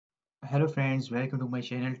Hello friends, welcome to my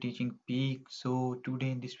channel Teaching Peak. So today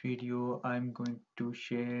in this video I'm going to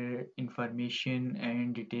share information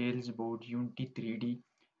and details about Unity 3D.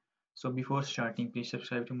 So before starting, please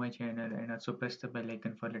subscribe to my channel and also press the bell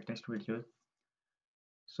icon for latest videos.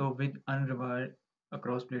 So with unrivaled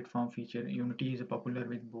cross-platform feature, Unity is popular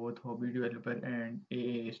with both hobby developer and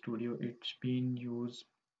AAA studio. It's been used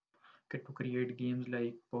to create games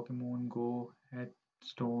like Pokemon Go,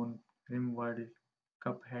 Hearthstone, RimWorld,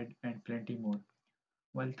 Cuphead and plenty more.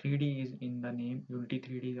 While 3D is in the name, Unity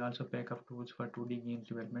 3D is also a pack of tools for 2D games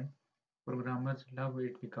development. Programmers love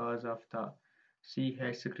it because of the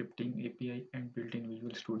C-Hash scripting API and built-in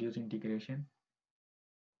Visual Studio's integration.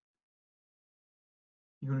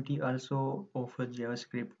 Unity also offers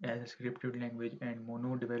JavaScript as a scripted language and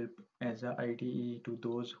Mono Develop as a IDE to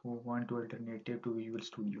those who want to alternative to Visual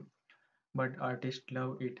Studio. But artists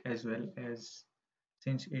love it as well as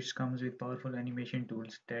since it comes with powerful animation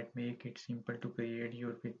tools that make it simple to create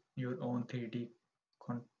your own 3D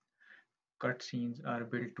cutscenes or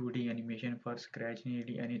build 2D animation from scratch.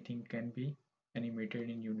 Nearly anything can be animated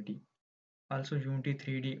in Unity. Also, Unity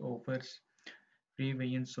 3D offers free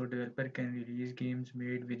versions so developer can release games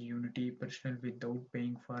made with Unity personal without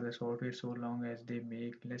paying for the software so long as they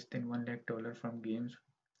make less than $1 lakh from games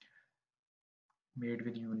made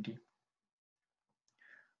with Unity.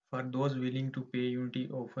 For those willing to pay, Unity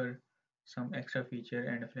offer some extra feature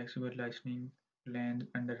and a flexible licensing plan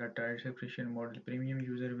under a tier subscription model. Premium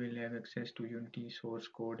user will have access to Unity source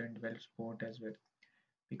code and develop support as well.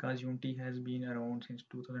 Because Unity has been around since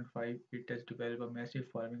 2005, it has developed a massive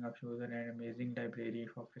following of users and amazing library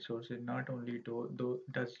of resources. Not only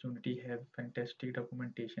does Unity have fantastic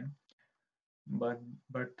documentation, but,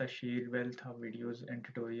 but the sheer wealth of videos and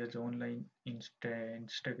tutorials online is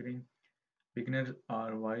staggering. Beginners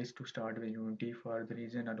are wise to start with Unity for the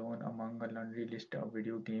reason alone among a laundry list of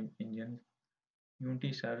video game engines.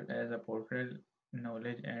 Unity serves as a portal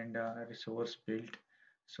knowledge and a resource built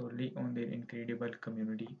solely on their incredible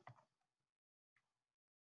community.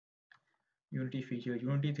 Unity feature.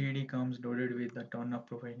 Unity 3D comes loaded with a ton of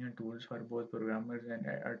professional tools for both programmers and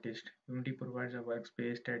artists. Unity provides a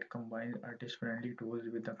workspace that combines artist-friendly tools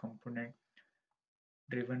with a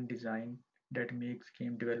component-driven design that makes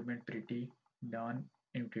game development pretty darn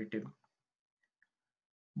intuitive.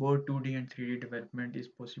 Both 2D and 3D development is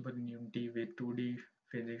possible in Unity with 2D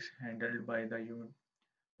physics handled by the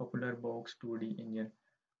popular Box 2D engine.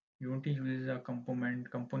 Unity uses a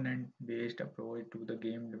component-based approach to the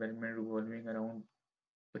game development revolving around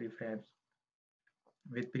prefabs.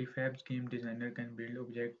 With prefabs, game designer can build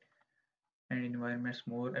objects and environments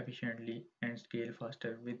more efficiently and scale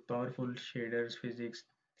faster. With powerful shaders,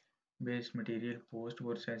 physics-based material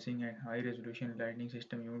post-processing, and high-resolution lighting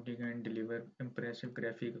system, Unity can deliver impressive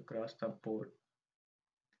graphics across the board.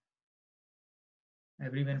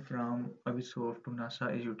 Everyone from Ubisoft to NASA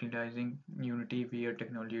is utilizing Unity VR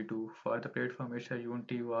technology too. For the platform itself,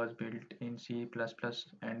 Unity was built in C++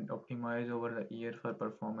 and optimized over the year for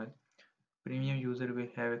performance. Premium users will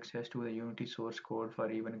have access to the Unity source code for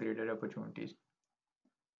even greater opportunities.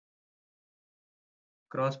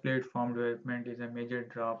 Cross-platform development is a major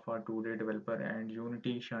draw for 2D developer and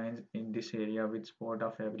Unity shines in this area with support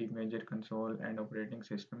of every major console and operating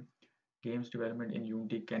system. Games development in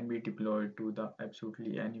Unity can be deployed to the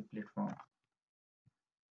absolutely any platform.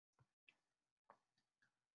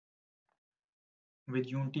 With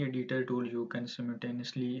Unity Editor tool, you can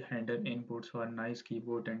simultaneously handle inputs for nice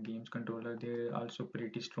keyboard and games controller. There is also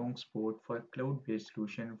pretty strong support for cloud-based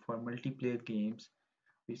solution for multiplayer games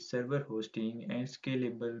with server hosting and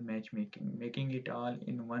scalable matchmaking, making it all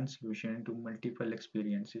in one solution to multiple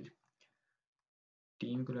experiences.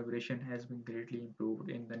 Team collaboration has been greatly improved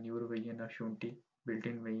in the newer version of Unity.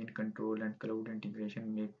 Built-in version control and cloud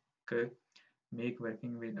integration make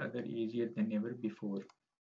working with other easier than ever before.